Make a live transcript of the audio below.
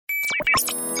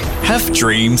Have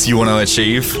dreams you want to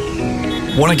achieve?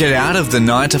 Want to get out of the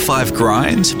 9-to-5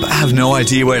 grind, but have no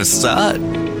idea where to start?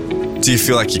 Do you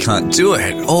feel like you can't do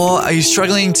it? Or are you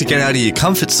struggling to get out of your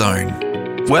comfort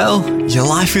zone? Well, your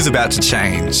life is about to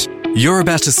change. You're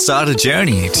about to start a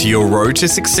journey to your road to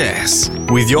success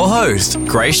with your host,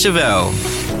 Grace Chevelle.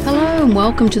 Hello and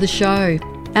welcome to the show.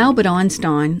 Albert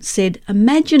Einstein said,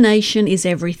 "Imagination is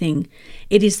everything.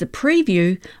 It is the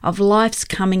preview of life's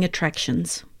coming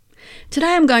attractions."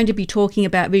 Today I'm going to be talking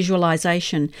about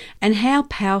visualization and how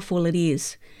powerful it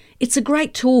is. It's a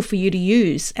great tool for you to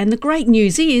use, and the great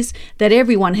news is that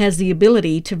everyone has the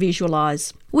ability to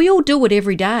visualize. We all do it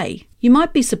every day. You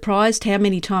might be surprised how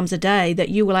many times a day that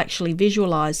you will actually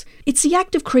visualize. It's the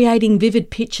act of creating vivid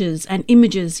pictures and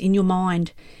images in your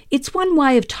mind. It's one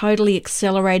way of totally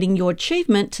accelerating your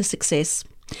achievement to success.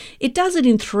 It does it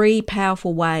in 3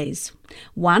 powerful ways.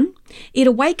 1, it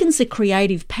awakens the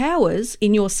creative powers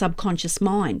in your subconscious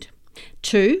mind.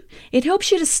 2, it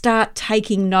helps you to start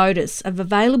taking notice of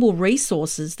available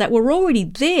resources that were already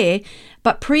there,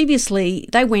 but previously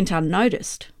they went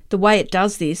unnoticed. The way it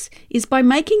does this is by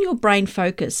making your brain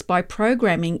focus by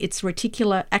programming its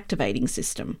reticular activating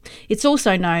system. It's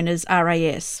also known as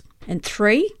RAS. And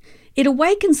 3, it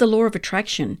awakens the law of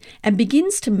attraction and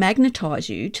begins to magnetize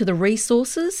you to the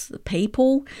resources, the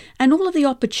people, and all of the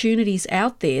opportunities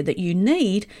out there that you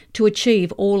need to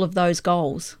achieve all of those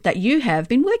goals that you have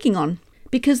been working on.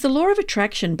 Because the law of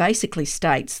attraction basically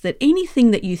states that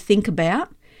anything that you think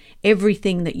about,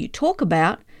 everything that you talk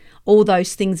about, all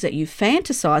those things that you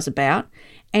fantasize about,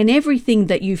 and everything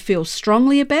that you feel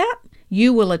strongly about,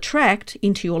 you will attract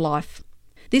into your life.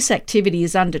 This activity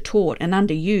is undertaught and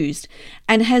underused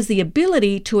and has the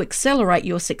ability to accelerate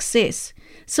your success.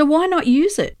 So why not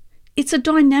use it? It's a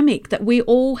dynamic that we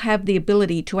all have the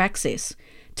ability to access,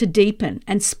 to deepen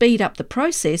and speed up the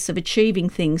process of achieving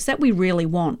things that we really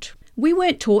want. We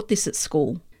weren't taught this at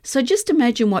school. So just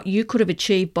imagine what you could have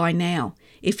achieved by now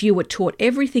if you were taught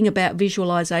everything about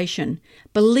visualization,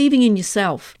 believing in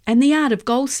yourself, and the art of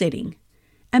goal setting.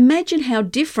 Imagine how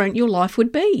different your life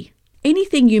would be.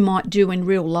 Anything you might do in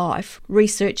real life,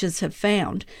 researchers have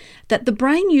found that the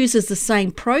brain uses the same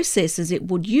processes it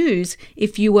would use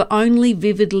if you were only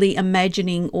vividly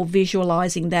imagining or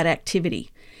visualizing that activity.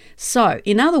 So,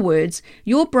 in other words,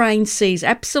 your brain sees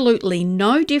absolutely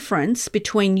no difference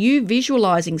between you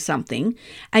visualizing something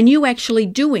and you actually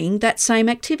doing that same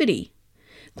activity.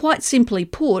 Quite simply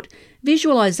put,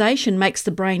 visualization makes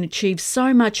the brain achieve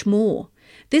so much more.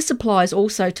 This applies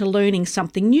also to learning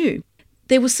something new.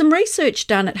 There was some research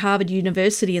done at Harvard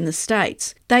University in the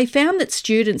States. They found that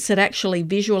students that actually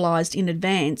visualized in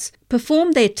advance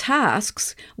performed their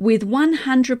tasks with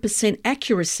 100%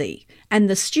 accuracy, and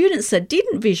the students that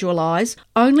didn't visualize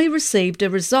only received a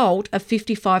result of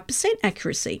 55%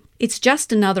 accuracy. It's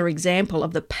just another example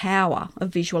of the power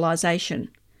of visualization.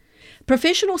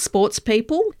 Professional sports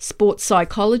people, sports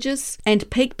psychologists, and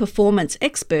peak performance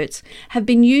experts have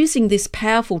been using this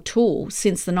powerful tool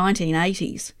since the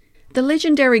 1980s. The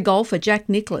legendary golfer Jack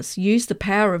Nicklaus used the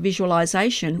power of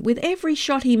visualization with every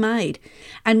shot he made,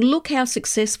 and look how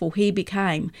successful he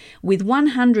became with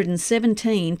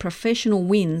 117 professional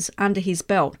wins under his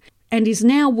belt and is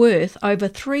now worth over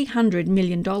 $300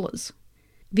 million.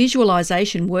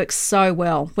 Visualization works so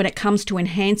well when it comes to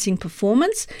enhancing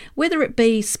performance, whether it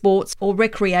be sports or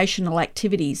recreational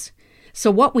activities. So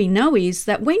what we know is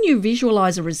that when you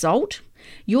visualize a result,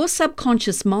 your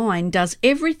subconscious mind does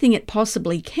everything it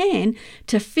possibly can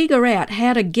to figure out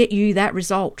how to get you that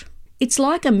result. It's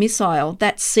like a missile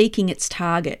that's seeking its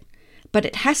target, but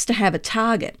it has to have a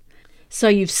target. So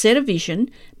you've set a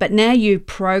vision, but now you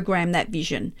program that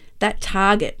vision, that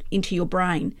target, into your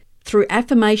brain through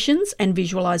affirmations and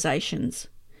visualizations.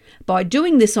 By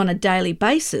doing this on a daily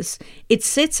basis, it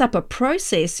sets up a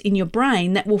process in your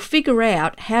brain that will figure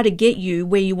out how to get you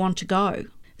where you want to go.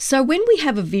 So when we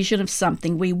have a vision of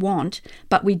something we want,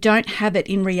 but we don't have it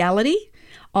in reality,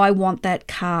 I want that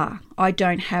car, I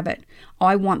don't have it.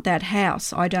 I want that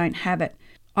house, I don't have it.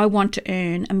 I want to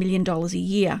earn $1 million a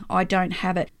year, I don't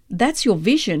have it. That's your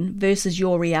vision versus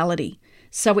your reality.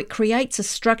 So it creates a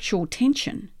structural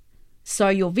tension. So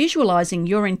you're visualizing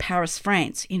you're in Paris,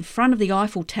 France, in front of the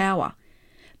Eiffel Tower,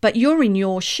 but you're in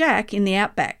your shack in the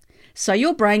outback. So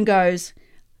your brain goes,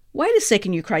 "Wait a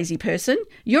second, you crazy person,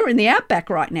 you're in the outback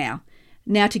right now."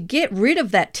 Now, to get rid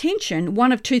of that tension,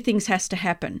 one of 2 things has to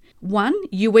happen. 1,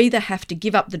 you either have to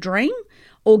give up the dream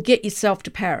or get yourself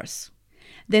to Paris.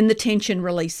 Then the tension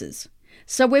releases.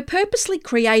 So we're purposely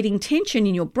creating tension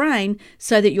in your brain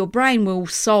so that your brain will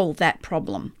solve that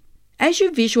problem. As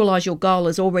you visualize your goal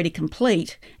as already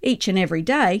complete each and every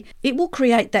day, it will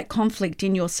create that conflict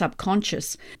in your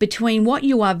subconscious between what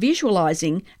you are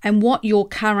visualizing and what your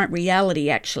current reality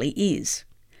actually is.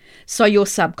 So your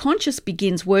subconscious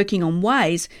begins working on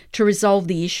ways to resolve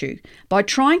the issue by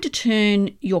trying to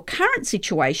turn your current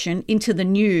situation into the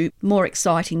new, more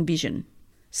exciting vision.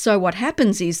 So what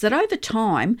happens is that over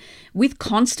time, with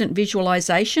constant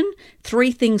visualization,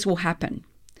 3 things will happen.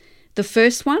 The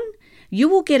first one, you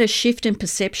will get a shift in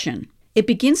perception. It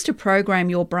begins to program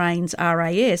your brain's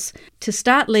RAS to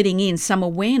start letting in some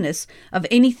awareness of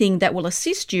anything that will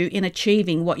assist you in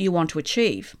achieving what you want to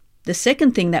achieve. The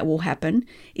second thing that will happen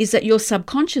is that your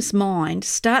subconscious mind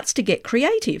starts to get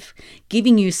creative,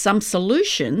 giving you some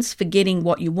solutions for getting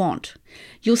what you want.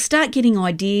 You'll start getting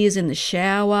ideas in the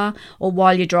shower, or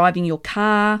while you're driving your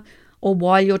car, or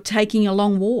while you're taking a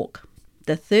long walk.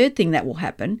 The third thing that will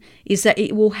happen is that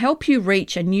it will help you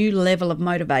reach a new level of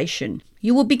motivation.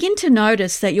 You will begin to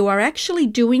notice that you are actually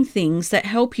doing things that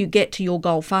help you get to your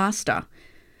goal faster.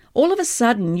 All of a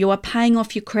sudden, you are paying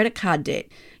off your credit card debt.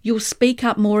 You'll speak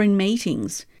up more in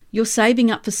meetings. You're saving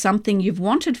up for something you've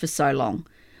wanted for so long.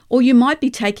 Or you might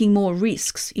be taking more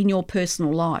risks in your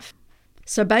personal life.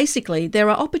 So basically, there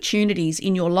are opportunities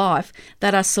in your life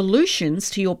that are solutions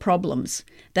to your problems,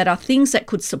 that are things that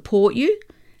could support you.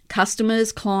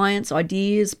 Customers, clients,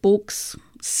 ideas, books,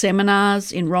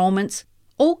 seminars, enrollments,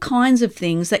 all kinds of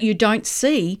things that you don't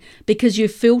see because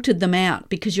you've filtered them out,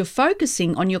 because you're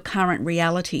focusing on your current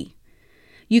reality.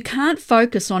 You can't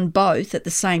focus on both at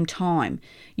the same time.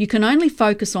 You can only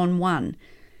focus on one.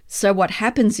 So what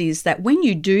happens is that when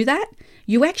you do that,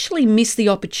 you actually miss the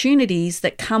opportunities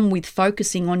that come with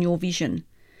focusing on your vision.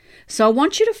 So I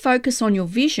want you to focus on your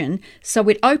vision so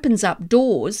it opens up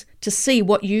doors to see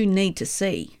what you need to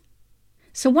see.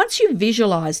 So once you've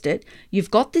visualized it,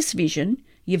 you've got this vision,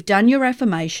 you've done your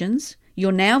affirmations,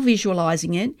 you're now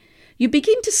visualizing it, you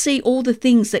begin to see all the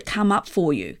things that come up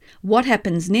for you. What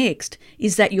happens next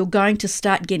is that you're going to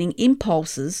start getting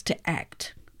impulses to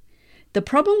act. The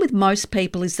problem with most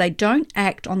people is they don't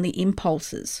act on the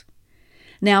impulses.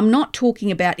 Now, I'm not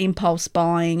talking about impulse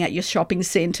buying at your shopping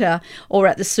centre or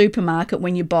at the supermarket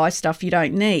when you buy stuff you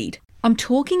don't need. I'm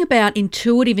talking about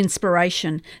intuitive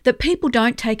inspiration that people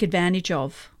don't take advantage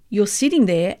of. You're sitting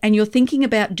there and you're thinking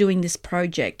about doing this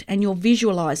project and you're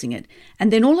visualizing it,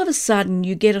 and then all of a sudden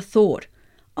you get a thought,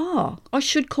 oh, I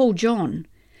should call John.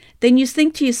 Then you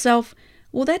think to yourself,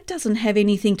 well, that doesn't have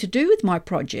anything to do with my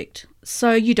project,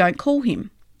 so you don't call him.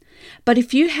 But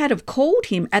if you had have called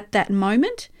him at that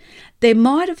moment, there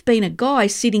might have been a guy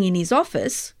sitting in his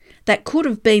office that could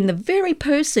have been the very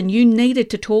person you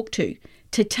needed to talk to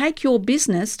take your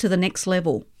business to the next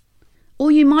level.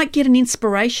 Or you might get an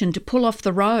inspiration to pull off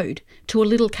the road to a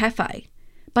little cafe,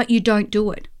 but you don't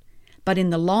do it. But in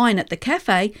the line at the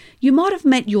cafe, you might have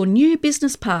met your new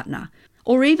business partner,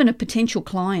 or even a potential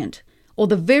client, or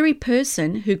the very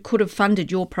person who could have funded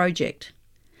your project.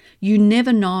 You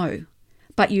never know,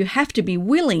 but you have to be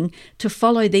willing to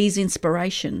follow these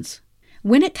inspirations.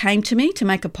 When it came to me to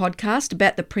make a podcast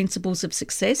about the principles of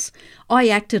success, I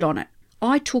acted on it.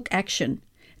 I took action.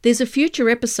 There's a future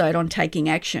episode on taking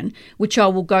action, which I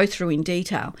will go through in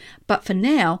detail, but for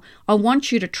now, I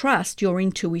want you to trust your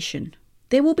intuition.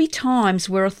 There will be times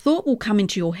where a thought will come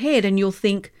into your head and you'll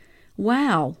think,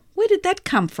 wow, where did that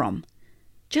come from?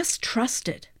 Just trust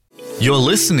it. You're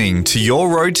listening to Your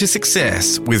Road to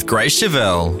Success with Grace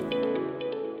Chevelle.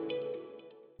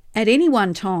 At any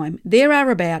one time, there are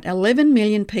about 11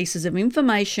 million pieces of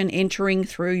information entering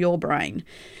through your brain.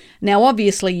 Now,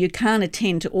 obviously, you can't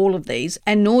attend to all of these,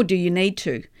 and nor do you need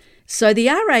to. So the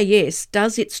RAS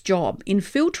does its job in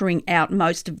filtering out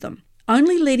most of them,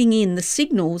 only letting in the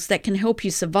signals that can help you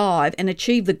survive and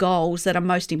achieve the goals that are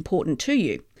most important to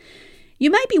you. You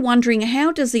may be wondering,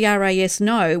 how does the RAS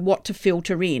know what to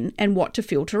filter in and what to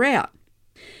filter out?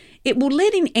 It will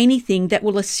let in anything that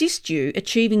will assist you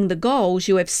achieving the goals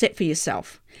you have set for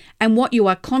yourself and what you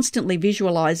are constantly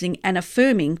visualizing and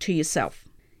affirming to yourself.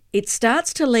 It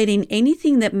starts to let in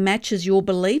anything that matches your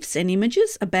beliefs and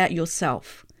images about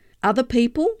yourself, other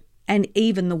people, and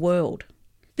even the world.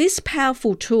 This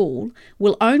powerful tool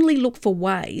will only look for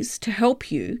ways to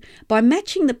help you by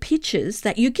matching the pictures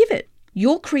that you give it.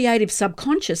 Your creative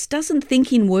subconscious doesn't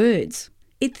think in words.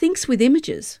 It thinks with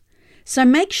images. So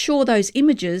make sure those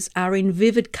images are in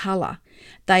vivid colour.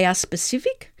 They are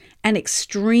specific and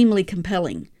extremely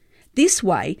compelling. This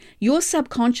way, your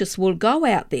subconscious will go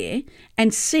out there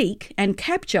and seek and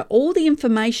capture all the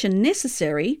information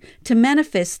necessary to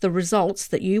manifest the results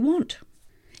that you want.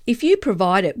 If you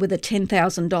provide it with a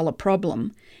 $10,000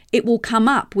 problem, it will come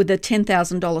up with a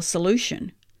 $10,000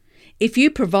 solution. If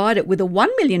you provide it with a $1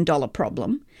 million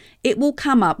problem, it will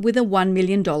come up with a $1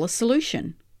 million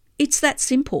solution. It's that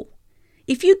simple.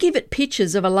 If you give it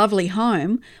pictures of a lovely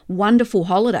home, wonderful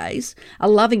holidays, a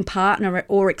loving partner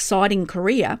or exciting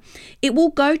career, it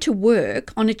will go to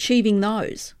work on achieving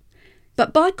those.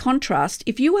 But by contrast,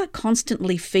 if you are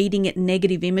constantly feeding it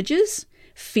negative images,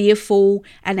 fearful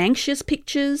and anxious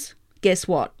pictures, guess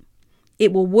what?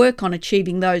 It will work on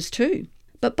achieving those too.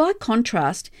 But by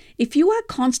contrast, if you are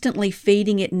constantly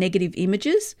feeding it negative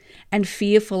images and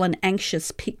fearful and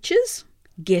anxious pictures,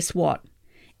 guess what?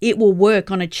 It will work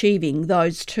on achieving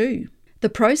those too. The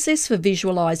process for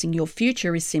visualizing your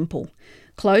future is simple.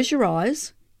 Close your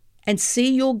eyes and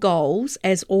see your goals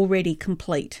as already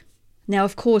complete. Now,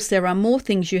 of course, there are more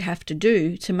things you have to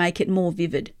do to make it more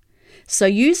vivid. So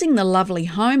using the lovely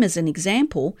home as an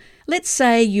example, let's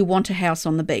say you want a house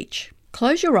on the beach.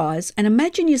 Close your eyes and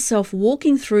imagine yourself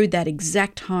walking through that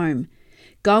exact home,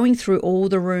 going through all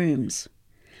the rooms.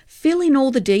 Fill in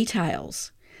all the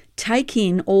details. Take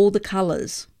in all the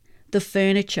colours, the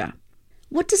furniture.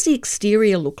 What does the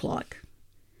exterior look like?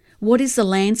 What is the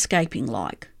landscaping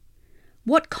like?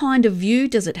 What kind of view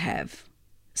does it have?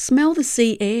 Smell the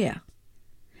sea air.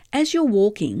 As you're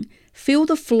walking, feel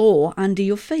the floor under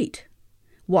your feet.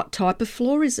 What type of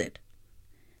floor is it?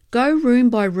 Go room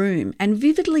by room and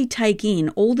vividly take in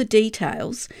all the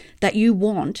details that you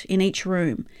want in each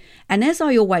room. And as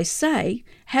I always say,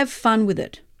 have fun with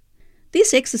it.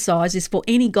 This exercise is for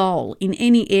any goal in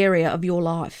any area of your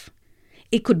life.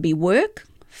 It could be work,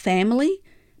 family,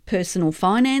 personal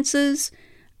finances,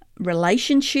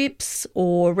 relationships,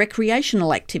 or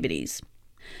recreational activities.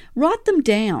 Write them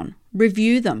down,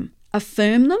 review them,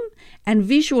 affirm them, and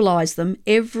visualize them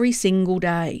every single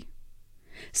day.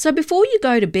 So before you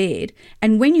go to bed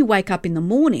and when you wake up in the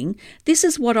morning, this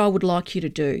is what I would like you to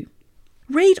do.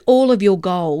 Read all of your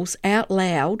goals out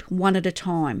loud one at a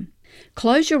time.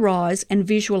 Close your eyes and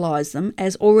visualize them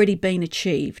as already been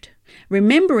achieved,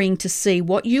 remembering to see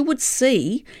what you would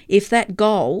see if that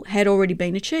goal had already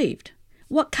been achieved.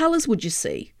 What colours would you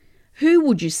see? Who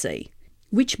would you see?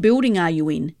 Which building are you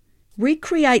in?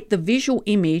 Recreate the visual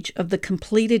image of the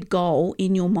completed goal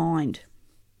in your mind.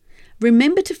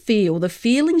 Remember to feel the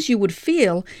feelings you would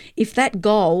feel if that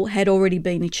goal had already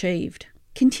been achieved.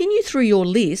 Continue through your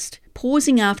list,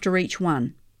 pausing after each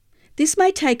one. This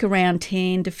may take around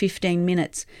 10 to 15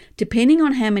 minutes, depending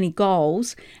on how many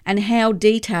goals and how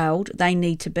detailed they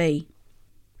need to be.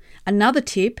 Another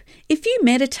tip, if you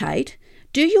meditate,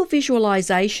 do your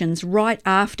visualizations right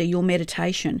after your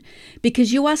meditation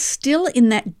because you are still in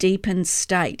that deepened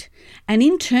state, and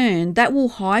in turn that will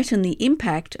heighten the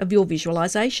impact of your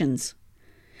visualizations.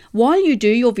 While you do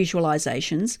your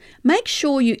visualizations, make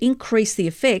sure you increase the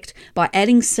effect by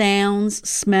adding sounds,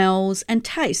 smells, and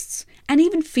tastes, and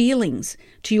even feelings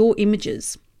to your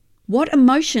images. What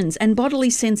emotions and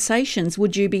bodily sensations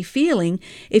would you be feeling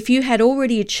if you had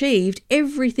already achieved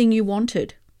everything you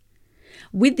wanted?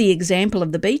 With the example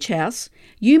of the beach house,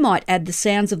 you might add the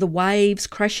sounds of the waves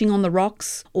crashing on the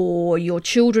rocks, or your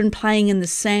children playing in the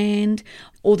sand,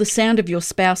 or the sound of your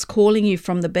spouse calling you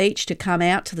from the beach to come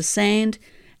out to the sand.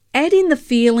 Add in the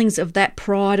feelings of that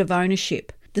pride of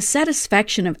ownership, the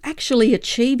satisfaction of actually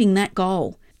achieving that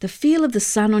goal, the feel of the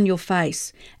sun on your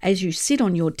face as you sit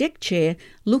on your deck chair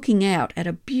looking out at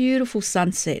a beautiful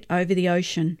sunset over the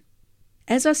ocean.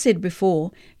 As I said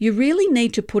before, you really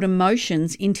need to put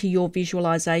emotions into your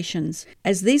visualizations,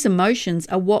 as these emotions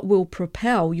are what will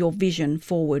propel your vision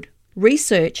forward.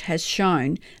 Research has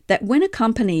shown that when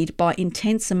accompanied by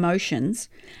intense emotions,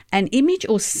 an image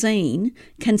or scene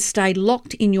can stay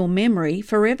locked in your memory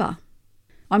forever.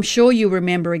 I'm sure you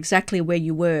remember exactly where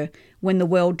you were when the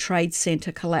World Trade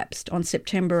Center collapsed on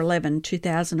September 11,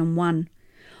 2001,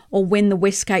 or when the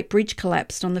Westgate Bridge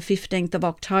collapsed on the 15th of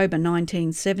October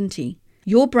 1970.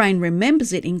 Your brain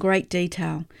remembers it in great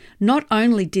detail. Not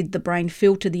only did the brain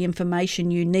filter the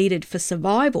information you needed for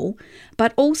survival,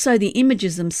 but also the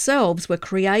images themselves were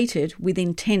created with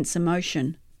intense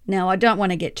emotion. Now, I don't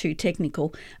want to get too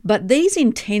technical, but these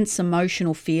intense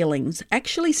emotional feelings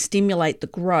actually stimulate the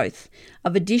growth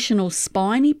of additional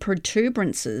spiny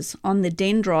protuberances on the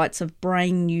dendrites of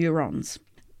brain neurons.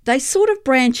 They sort of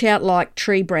branch out like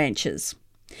tree branches.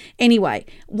 Anyway,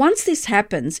 once this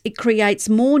happens, it creates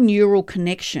more neural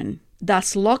connection,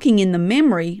 thus locking in the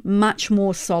memory much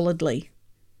more solidly.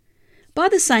 By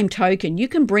the same token, you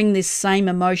can bring this same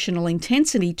emotional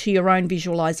intensity to your own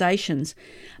visualizations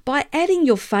by adding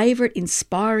your favourite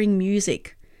inspiring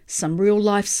music, some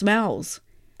real-life smells,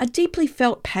 a deeply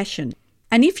felt passion.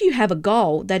 And if you have a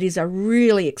goal that is a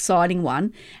really exciting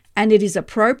one and it is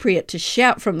appropriate to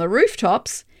shout from the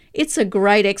rooftops, It's a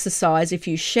great exercise if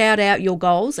you shout out your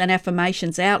goals and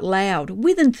affirmations out loud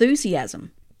with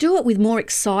enthusiasm. Do it with more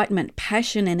excitement,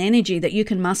 passion and energy that you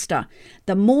can muster.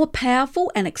 The more powerful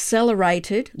and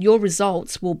accelerated your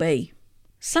results will be.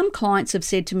 Some clients have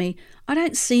said to me, I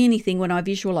don't see anything when I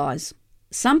visualise.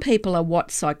 Some people are what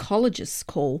psychologists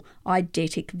call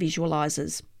eidetic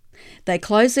visualisers. They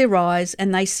close their eyes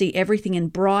and they see everything in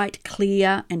bright,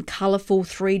 clear and colourful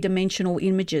three-dimensional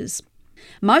images.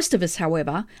 Most of us,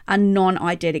 however, are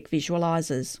non-eidetic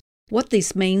visualisers. What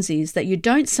this means is that you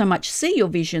don't so much see your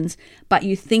visions, but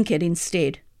you think it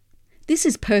instead. This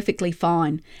is perfectly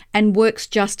fine and works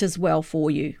just as well for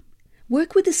you.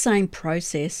 Work with the same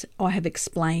process I have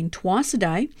explained twice a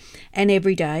day and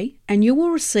every day, and you will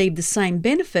receive the same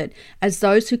benefit as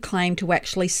those who claim to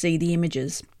actually see the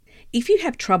images. If you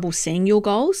have trouble seeing your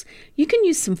goals, you can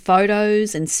use some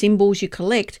photos and symbols you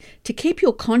collect to keep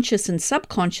your conscious and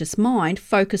subconscious mind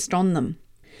focused on them.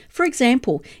 For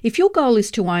example, if your goal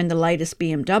is to own the latest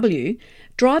BMW,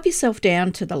 drive yourself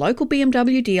down to the local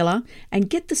BMW dealer and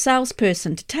get the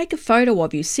salesperson to take a photo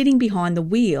of you sitting behind the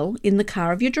wheel in the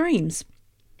car of your dreams.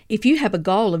 If you have a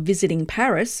goal of visiting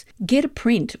Paris, get a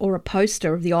print or a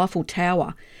poster of the Eiffel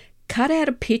Tower. Cut out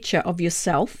a picture of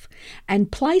yourself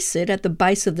and place it at the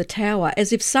base of the tower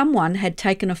as if someone had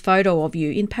taken a photo of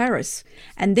you in Paris,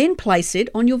 and then place it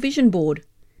on your vision board.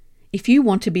 If you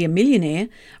want to be a millionaire,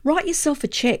 write yourself a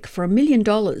cheque for $1 million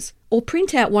or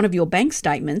print out one of your bank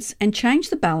statements and change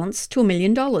the balance to $1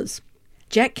 million.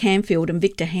 Jack Canfield and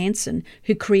Victor Hanson,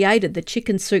 who created the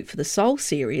Chicken Soup for the Soul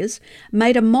series,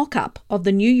 made a mock-up of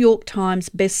the New York Times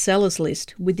bestsellers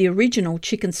list with the original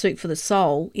Chicken Soup for the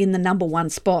Soul in the #1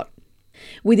 spot.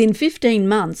 Within 15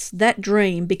 months, that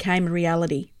dream became a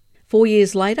reality. 4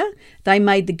 years later, they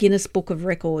made the Guinness Book of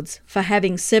Records for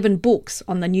having 7 books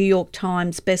on the New York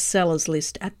Times bestsellers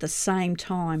list at the same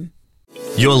time.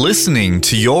 You're listening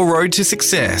to Your Road to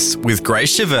Success with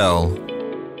Grace Chevelle.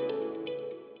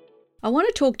 I want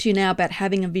to talk to you now about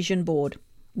having a vision board.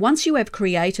 Once you have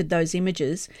created those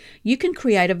images, you can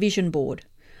create a vision board,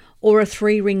 or a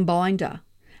 3-ring binder,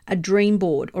 a dream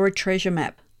board, or a treasure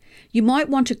map. You might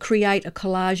want to create a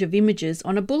collage of images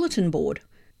on a bulletin board,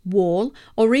 wall,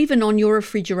 or even on your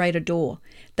refrigerator door.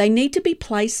 They need to be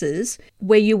places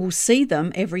where you will see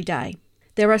them every day.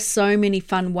 There are so many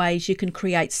fun ways you can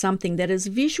create something that is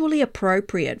visually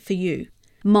appropriate for you.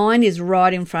 Mine is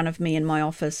right in front of me in my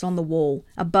office on the wall,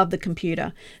 above the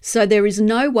computer, so there is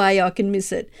no way I can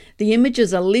miss it. The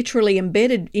images are literally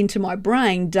embedded into my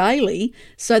brain daily,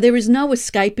 so there is no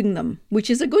escaping them, which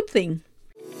is a good thing.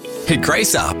 Hit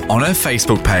Grace up on her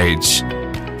Facebook page.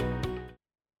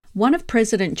 One of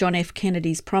President John F.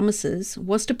 Kennedy's promises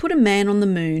was to put a man on the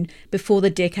moon before the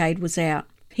decade was out.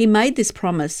 He made this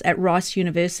promise at Rice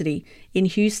University in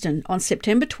Houston on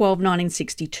September 12,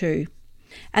 1962.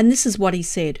 And this is what he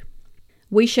said: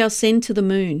 "We shall send to the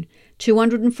moon,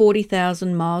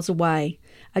 240,000 miles away,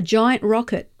 a giant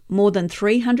rocket more than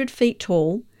 300 feet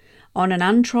tall, on an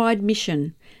untried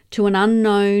mission to an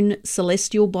unknown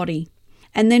celestial body,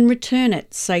 and then return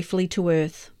it safely to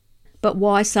Earth." But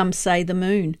why, some say, the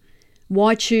moon?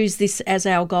 Why choose this as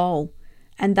our goal?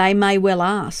 And they may well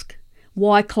ask,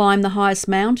 why climb the highest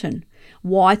mountain?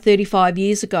 Why 35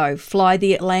 years ago fly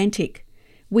the Atlantic?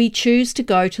 We choose to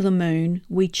go to the moon.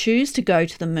 We choose to go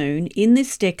to the moon in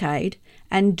this decade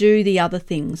and do the other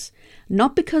things,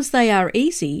 not because they are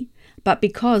easy, but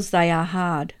because they are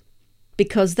hard.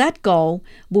 Because that goal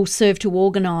will serve to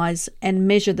organise and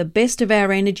measure the best of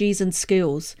our energies and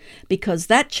skills, because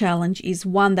that challenge is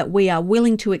one that we are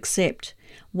willing to accept,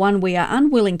 one we are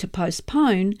unwilling to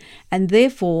postpone, and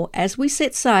therefore, as we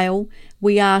set sail,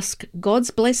 we ask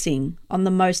God's blessing on the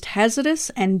most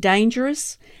hazardous and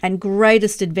dangerous and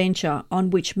greatest adventure on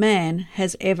which man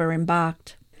has ever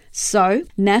embarked. So,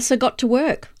 NASA got to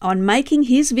work on making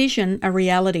his vision a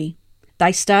reality.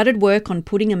 They started work on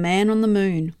putting a man on the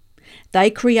moon. They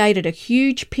created a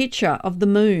huge picture of the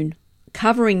moon,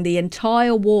 covering the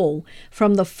entire wall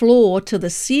from the floor to the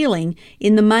ceiling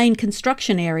in the main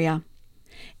construction area.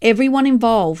 Everyone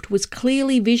involved was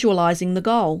clearly visualizing the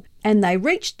goal, and they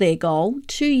reached their goal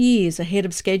 2 years ahead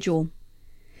of schedule.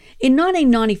 In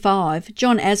 1995,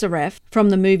 John Assaraf, from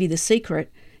the movie The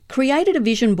Secret, created a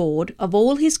vision board of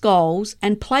all his goals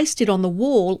and placed it on the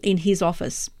wall in his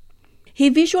office. He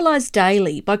visualized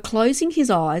daily by closing his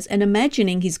eyes and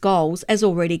imagining his goals as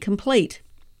already complete.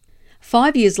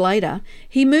 5 years later,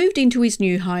 he moved into his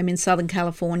new home in Southern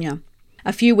California.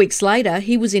 A few weeks later,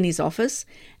 he was in his office,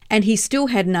 and he still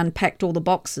hadn't unpacked all the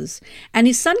boxes, and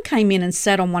his son came in and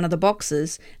sat on one of the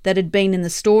boxes that had been in the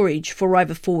storage for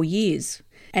over 4 years,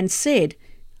 and said,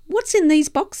 "What's in these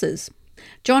boxes?"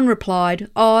 John replied,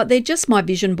 "Oh, they're just my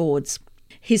vision boards."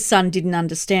 His son didn't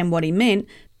understand what he meant,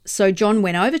 so John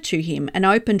went over to him and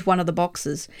opened one of the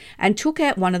boxes and took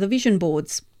out one of the vision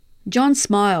boards. John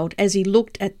smiled as he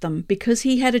looked at them because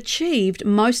he had achieved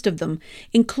most of them,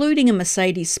 including a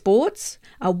Mercedes Sports,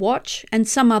 a watch, and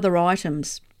some other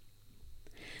items.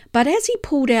 But as he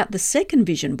pulled out the second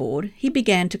vision board, he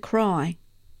began to cry.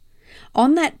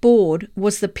 On that board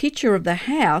was the picture of the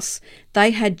house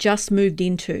they had just moved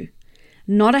into.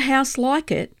 Not a house like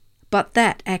it, but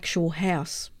that actual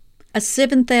house. A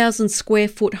 7,000 square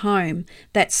foot home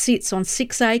that sits on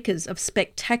 6 acres of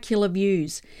spectacular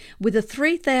views, with a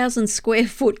 3,000 square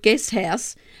foot guest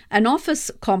house, an office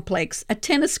complex, a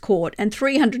tennis court, and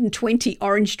 320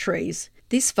 orange trees.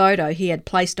 This photo he had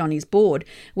placed on his board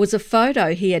was a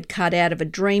photo he had cut out of a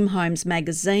Dream Homes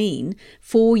magazine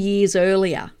 4 years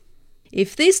earlier.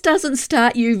 If this doesn't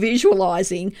start you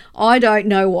visualising, I don't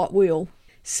know what will.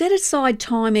 Set aside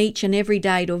time each and every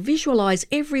day to visualise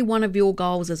every one of your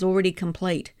goals as already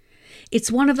complete.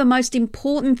 It's one of the most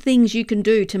important things you can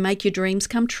do to make your dreams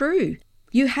come true.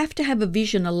 You have to have a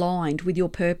vision aligned with your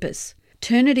purpose.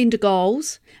 Turn it into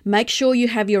goals. Make sure you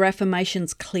have your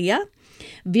affirmations clear.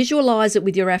 Visualise it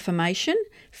with your affirmation.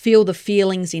 Feel the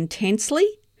feelings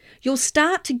intensely. You'll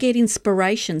start to get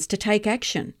inspirations to take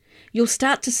action. You'll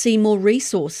start to see more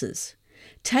resources.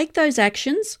 Take those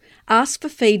actions, ask for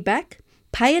feedback,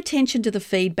 pay attention to the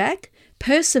feedback,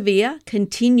 persevere,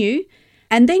 continue,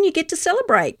 and then you get to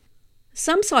celebrate.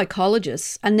 Some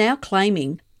psychologists are now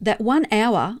claiming that 1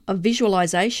 hour of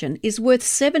visualization is worth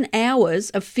 7 hours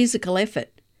of physical effort.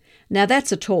 Now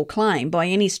that's a tall claim by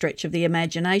any stretch of the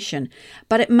imagination,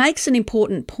 but it makes an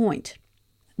important point.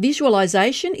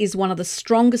 Visualization is one of the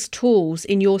strongest tools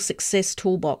in your success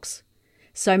toolbox,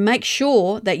 so make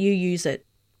sure that you use it.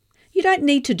 You don't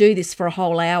need to do this for a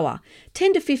whole hour.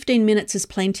 10 to 15 minutes is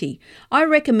plenty. I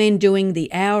recommend doing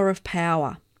the Hour of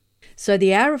Power. So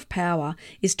the Hour of Power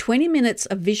is 20 minutes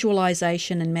of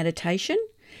visualization and meditation,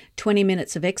 20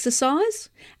 minutes of exercise,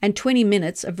 and 20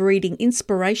 minutes of reading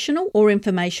inspirational or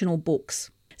informational books.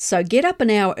 So get up an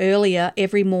hour earlier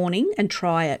every morning and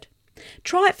try it.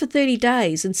 Try it for 30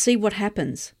 days and see what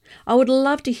happens. I would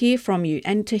love to hear from you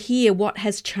and to hear what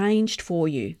has changed for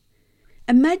you.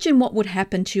 Imagine what would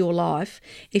happen to your life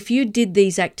if you did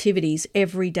these activities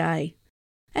every day.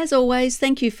 As always,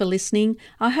 thank you for listening.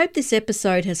 I hope this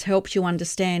episode has helped you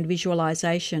understand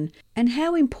visualization and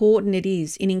how important it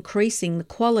is in increasing the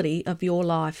quality of your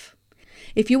life.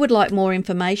 If you would like more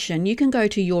information, you can go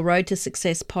to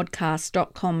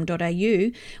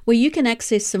yourroadtosuccesspodcast.com.au, where you can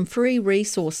access some free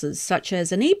resources such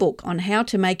as an ebook on how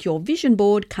to make your vision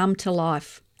board come to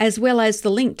life, as well as the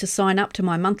link to sign up to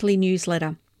my monthly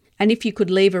newsletter. And if you could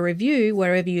leave a review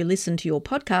wherever you listen to your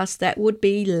podcast, that would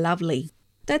be lovely.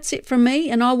 That's it from me,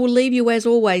 and I will leave you as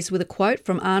always with a quote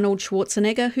from Arnold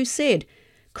Schwarzenegger, who said,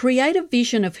 "Create a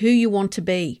vision of who you want to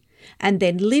be, and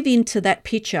then live into that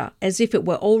picture as if it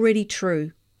were already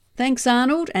true." Thanks,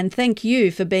 Arnold, and thank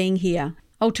you for being here.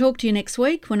 I'll talk to you next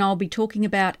week when I'll be talking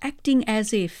about acting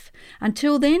as if.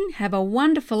 Until then, have a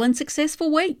wonderful and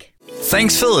successful week.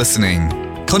 Thanks for listening.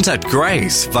 Contact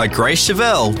Grace via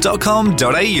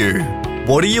gracechevelle.com.au.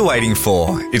 What are you waiting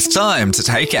for? It's time to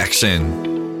take action.